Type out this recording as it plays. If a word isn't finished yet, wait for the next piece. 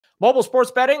Mobile sports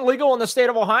betting legal in the state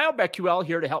of Ohio. BetQL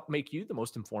here to help make you the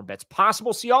most informed bets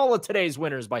possible. See all of today's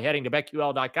winners by heading to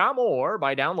BetQL.com or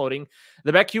by downloading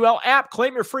the BetQL app.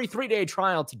 Claim your free 3-day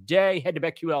trial today. Head to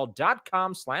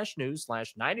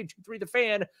BetQL.com/news/923 The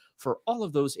Fan for all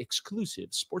of those exclusive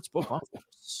sportsbook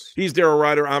offers. He's Daryl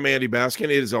Ryder. I'm Andy Baskin.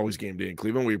 It is always game day in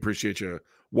Cleveland. We appreciate you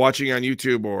watching on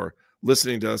YouTube or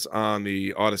listening to us on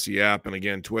the Odyssey app. And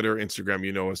again, Twitter, Instagram,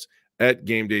 you know us at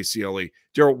Game Day CLE.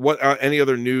 Daryl, what any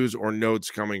other news or notes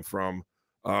coming from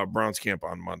Browns camp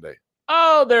on Monday?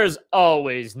 Oh, there's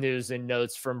always news and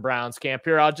notes from Browns camp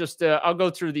here. I'll just I'll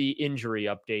go through the injury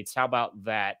updates. How about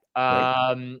that?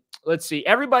 Right. Let's see.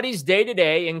 Everybody's day to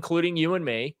day, including you and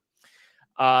me.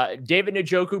 David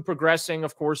Njoku progressing.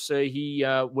 Of course, he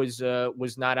was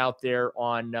not out there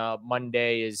on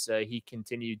Monday as he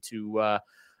continued to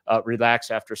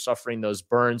relax after suffering those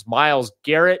burns. Myles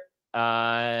Garrett,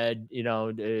 obviously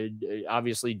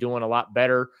doing a lot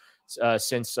better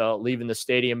since leaving the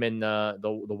stadium in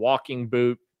the walking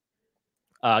boot.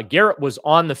 Garrett was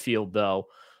on the field though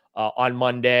on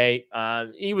Monday.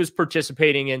 He was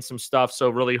participating in some stuff, so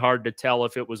really hard to tell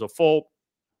if it was a full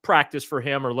practice for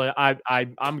him or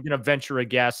I'm going to venture a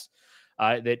guess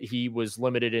that he was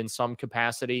limited in some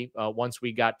capacity once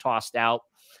we got tossed out.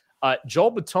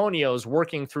 Joel Bitonio is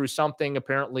working through something.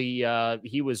 Apparently,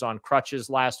 he was on crutches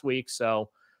last week,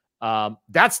 so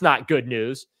that's not good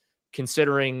news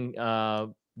considering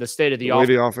the state of the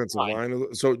offensive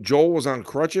line. So Joel was on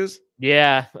crutches?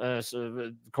 Yeah.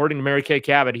 So according to Mary Kay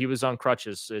Cabot, he was on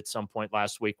crutches at some point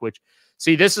last week, which,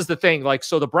 see, this is the thing.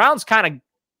 So the Browns kind of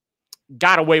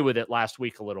got away with it last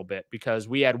week a little bit because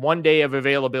we had 1 day of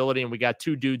availability and we got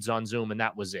 2 dudes on Zoom and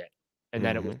that was it. And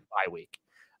then it was bye week.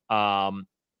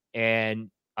 And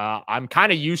I'm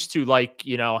kind of used to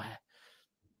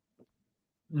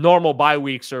normal bye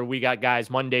weeks, or we got guys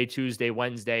Monday, Tuesday,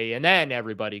 Wednesday, and then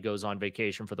everybody goes on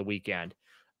vacation for the weekend.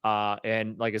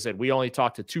 And like I said, we only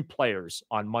talked to 2 players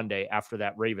on Monday after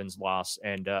that Ravens loss,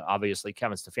 and obviously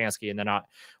Kevin Stefanski. And then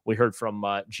we heard from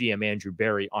GM Andrew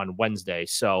Berry on Wednesday.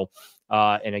 So,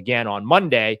 and again on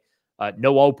Monday,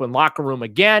 no open locker room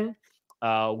again.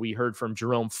 We heard from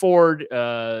Jerome Ford,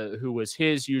 who was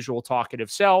his usual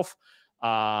talkative self.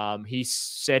 He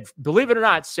said, believe it or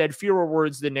not, said fewer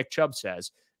words than Nick Chubb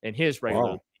says in his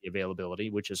regular availability,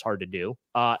 which is hard to do.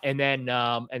 And then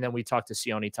we talked to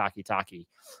Sione Takitaki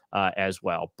as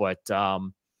well. But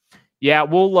yeah,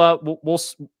 we'll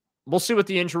see what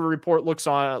the injury report looks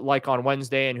like on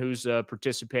Wednesday and who's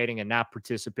participating and not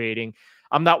participating.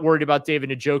 I'm not worried about David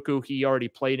Njoku. He already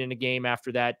played in a game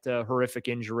after that horrific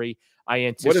injury. I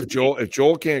anticipate. What if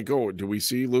Joel can't go? Do we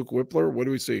see Luke Whippler? What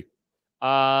do we see?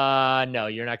 No,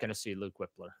 you're not going to see Luke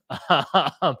Whippler.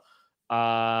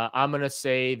 I'm going to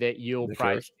say that you'll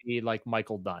probably see like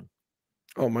Michael Dunn.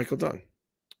 Oh, Michael Dunn.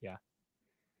 Yeah.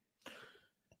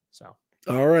 So.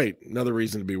 All right. Another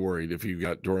reason to be worried if you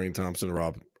got Dorian Thompson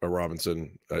or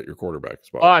Robinson at your quarterback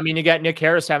spot. Oh, I mean, you got Nick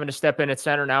Harris having to step in at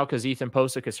center now because Ethan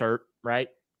Posick is hurt, right?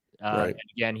 Right. And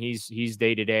again, he's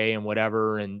day to day and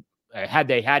whatever. And had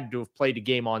they had to have played a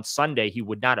game on Sunday, he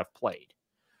would not have played.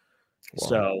 Wow.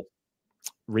 So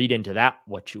read into that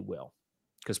what you will,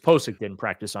 because Posick didn't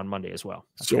practice on Monday as well.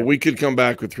 Okay. So we could come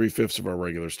back with 3/5 of our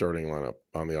regular starting lineup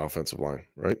on the offensive line,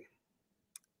 right?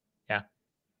 Yeah.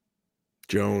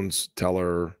 Jones,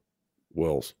 Teller,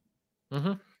 Wills.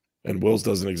 Mm-hmm. And Wills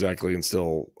doesn't exactly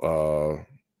instill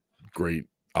great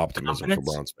optimism for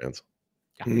Browns fans.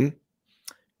 Yeah. Mm-hmm.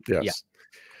 Yes. Yeah.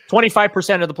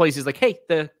 25% of the places like, hey,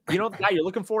 the guy you're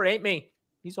looking for ain't me.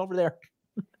 He's over there.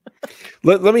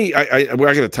 Let me. I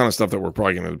got a ton of stuff that we're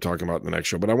probably going to be talking about in the next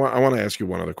show, but I want to ask you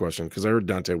one other question because I heard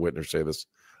Dante Whitner say this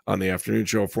on the afternoon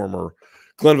show. Former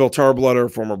Glenville Tarbloodder,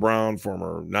 former Brown,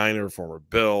 former Niner, former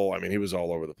Bill. I mean, he was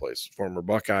all over the place. Former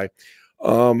Buckeye.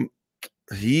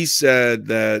 He said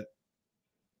that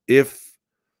if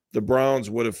the Browns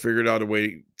would have figured out a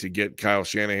way to get Kyle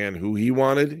Shanahan, who he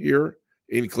wanted here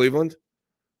in Cleveland,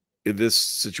 in this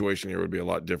situation here would be a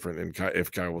lot different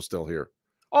if Kyle was still here.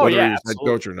 Oh, whether yeah, he was head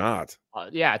coach or not.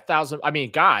 Yeah, 1,000. I mean,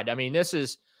 God, I mean, this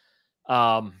is,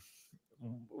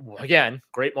 again,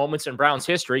 great moments in Browns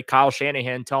history. Kyle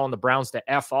Shanahan telling the Browns to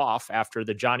F off after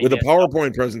the Johnny with a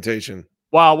PowerPoint presentation.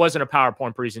 Well, it wasn't a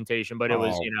PowerPoint presentation, but it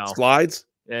was, slides.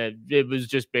 It was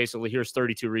just basically, here's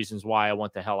 32 reasons why I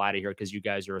want the hell out of here because you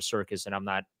guys are a circus and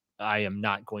I am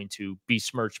not going to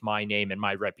besmirch my name and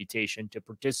my reputation to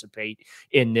participate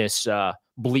in this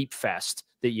bleep fest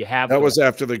that you have. That was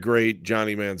after the great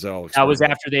Johnny Manziel experiment. That was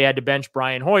after they had to bench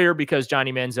Brian Hoyer because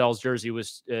Johnny Manziel's jersey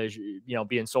was,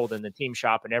 being sold in the team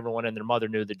shop, and everyone and their mother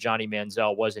knew that Johnny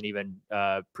Manziel wasn't even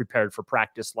prepared for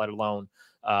practice, let alone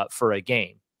for a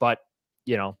game. But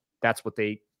that's what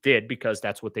they did because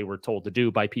that's what they were told to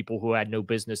do by people who had no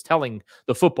business telling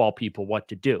the football people what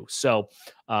to do. So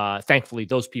thankfully,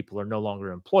 those people are no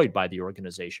longer employed by the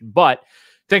organization. But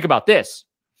think about this.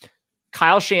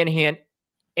 Kyle Shanahan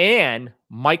and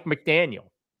Mike McDaniel,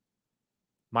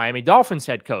 Miami Dolphins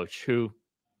head coach, who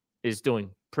is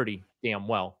doing pretty damn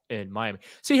well in Miami.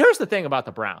 See, here's the thing about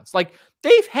the Browns. Like,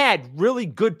 they've had really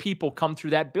good people come through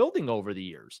that building over the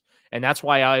years. And that's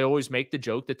why I always make the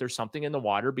joke that there's something in the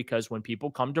water, because when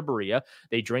people come to Berea,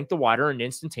 they drink the water and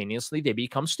instantaneously they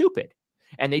become stupid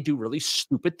and they do really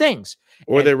stupid things.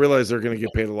 Or they realize they're going to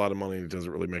get paid a lot of money and it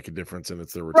doesn't really make a difference, and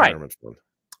it's their retirement fund.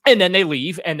 And then they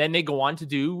leave, and then they go on to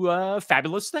do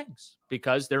fabulous things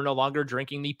because they're no longer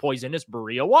drinking the poisonous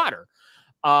Berea water.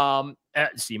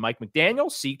 See Mike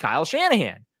McDaniel, see Kyle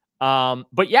Shanahan.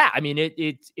 But yeah, I mean,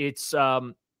 it's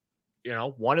one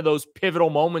of those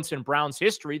pivotal moments in Browns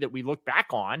history that we look back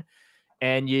on,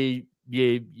 and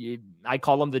I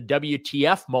call them the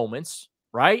WTF moments,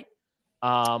 right?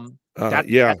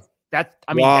 Yeah.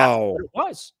 I mean, wow. that's what it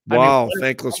was. Wow.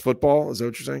 Thankless football. Is that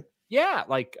what you're saying? Yeah.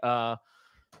 Like, I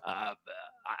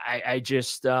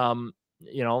just, I'm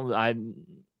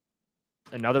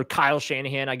another Kyle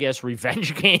Shanahan, I guess,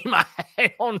 revenge game.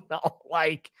 I don't know.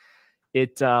 Like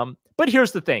it. But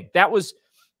here's the thing. That was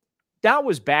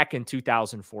back in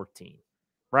 2014,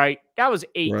 right? That was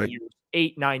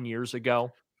 9 years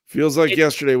ago. Feels like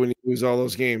yesterday when you lose all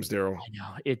those games, Daryl. I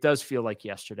know it does feel like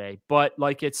yesterday, but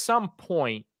like at some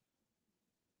point,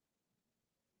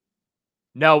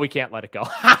 no, we can't let it go.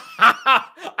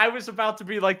 I was about to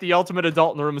be like the ultimate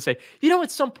adult in the room and say,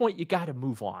 at some point you got to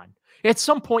move on. At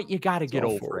some point you got to get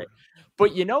over it.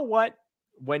 But you know what?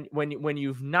 When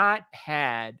you've not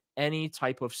had any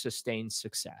type of sustained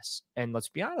success, and let's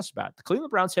be honest about it, the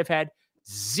Cleveland Browns have had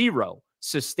zero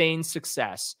sustained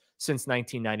success since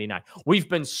 1999. We've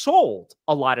been sold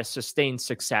a lot of sustained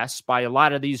success by a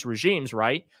lot of these regimes,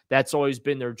 right? That's always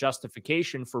been their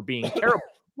justification for being terrible.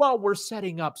 Well, we're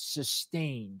setting up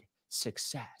sustained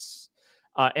success.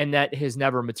 And that has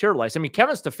never materialized. I mean,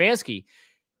 Kevin Stefanski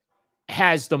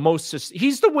has the most,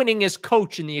 he's the winningest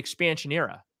coach in the expansion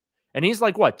era. And he's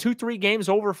like, what, 2-3 games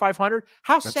over 500?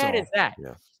 How sad is that?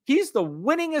 Yeah. He's the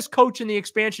winningest coach in the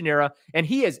expansion era, and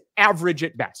he is average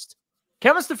at best.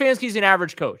 Kevin Stefanski's an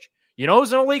average coach. You know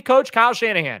who's an elite coach? Kyle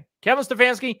Shanahan. Kevin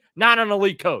Stefanski, not an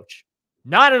elite coach.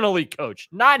 Not an elite coach.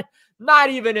 Not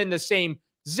even in the same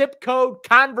zip code,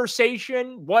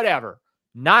 conversation, whatever.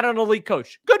 Not an elite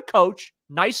coach. Good coach,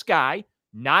 nice guy,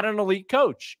 not an elite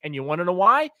coach. And you want to know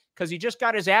why? Because he just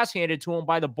got his ass handed to him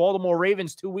by the Baltimore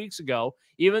Ravens 2 weeks ago.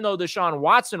 Even though Deshaun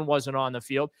Watson wasn't on the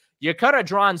field, you could have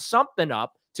drawn something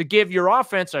up to give your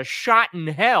offense a shot in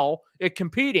hell at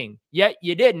competing. Yet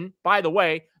you didn't. By the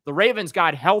way, the Ravens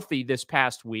got healthy this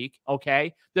past week,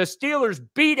 okay? The Steelers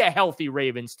beat a healthy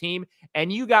Ravens team,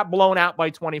 and you got blown out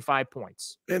by 25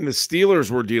 points. And the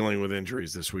Steelers were dealing with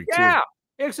injuries this week, too. Yeah,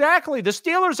 exactly. The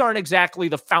Steelers aren't exactly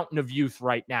the fountain of youth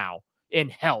right now in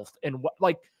health. And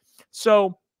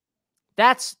so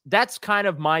that's kind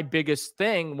of my biggest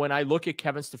thing when I look at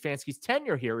Kevin Stefanski's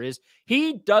tenure here is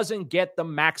he doesn't get the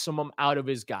maximum out of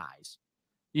his guys.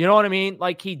 You know what I mean?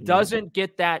 Like he doesn't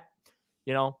get that,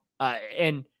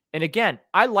 and again,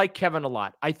 I like Kevin a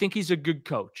lot. I think he's a good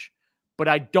coach, but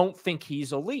I don't think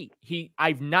he's elite.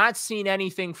 I've not seen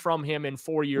anything from him in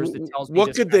 4 years that tells me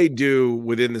what could they do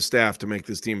within the staff to make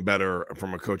this team better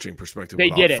from a coaching perspective.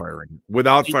 They did it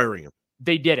without firing him.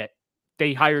 They did it.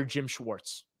 They hired Jim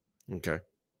Schwartz. Okay.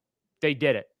 They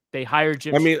did it. They hired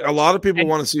Jim. I mean, a lot of people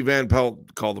want to see Van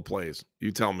Pelt call the plays.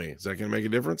 You tell me, is that going to make a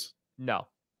difference? No,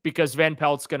 because Van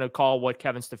Pelt's going to call what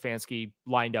Kevin Stefanski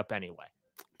lined up anyway.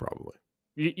 Probably.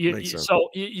 So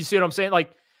you see what I'm saying?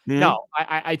 Like, no,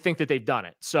 I think that they've done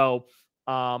it. So,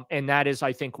 and that is,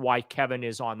 I think, why Kevin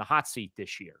is on the hot seat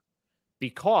this year,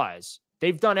 because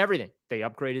they've done everything. They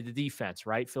upgraded the defense,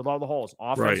 right? Filled all the holes.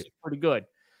 Offense is pretty good.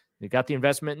 They got the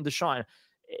investment in Deshaun.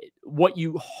 What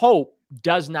you hope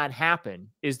does not happen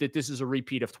is that this is a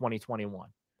repeat of 2021.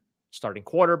 Starting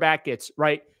quarterback gets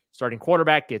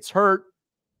hurt,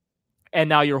 and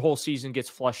now your whole season gets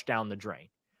flushed down the drain.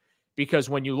 Because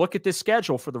when you look at this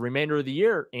schedule for the remainder of the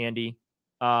year, Andy,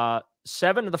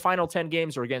 7 of the final 10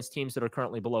 games are against teams that are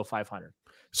currently below 500.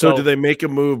 So do they make a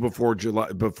move before the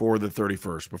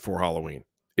 31st, before Halloween?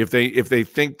 If they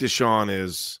think Deshaun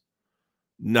is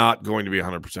not going to be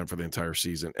 100% for the entire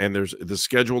season, and the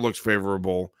schedule looks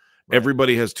favorable, right.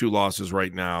 Everybody has 2 losses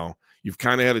right now. You've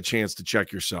kind of had a chance to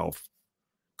check yourself.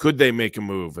 Could they make a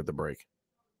move at the break?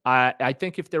 I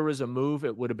think if there was a move,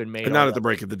 it would have been made. Not at the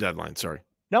break, at the deadline. Sorry.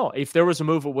 No, if there was a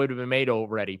move, it would have been made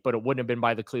already, but it wouldn't have been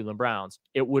by the Cleveland Browns.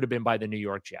 It would have been by the New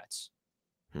York Jets.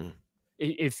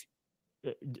 If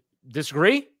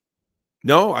disagree?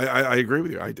 No, I agree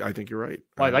with you. I think you're right.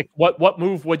 Like what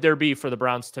move would there be for the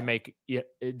Browns to make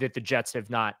that the Jets have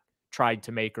not tried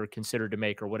to make or considered to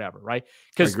make or whatever, right? I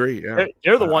Because agree. Yeah,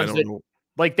 they're the I ones don't that know.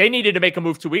 like they needed to make a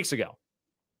move 2 weeks ago.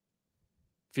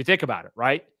 If you think about it,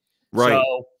 right? Right.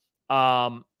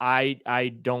 So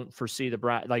I don't foresee the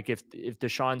Browns, like if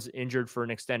Deshaun's injured for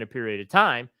an extended period of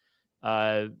time,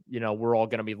 we're all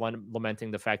going to be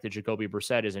lamenting the fact that Jacoby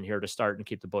Brissett isn't here to start and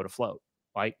keep the boat afloat.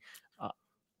 Right?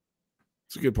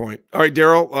 It's a good point. All right,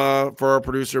 Daryl, for our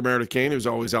producer, Meredith Kane, who's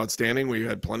always outstanding. We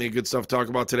had plenty of good stuff to talk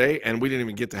about today, and we didn't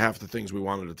even get to half the things we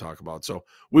wanted to talk about. So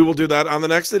we will do that on the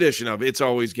next edition of It's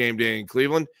Always Game Day in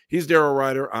Cleveland. He's Daryl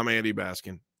Ryder. I'm Andy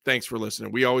Baskin. Thanks for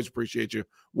listening. We always appreciate you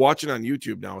watching on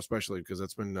YouTube now, especially because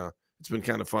it's been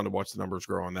kind of fun to watch the numbers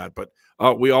grow on that. But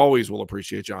we always will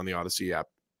appreciate you on the Odyssey app.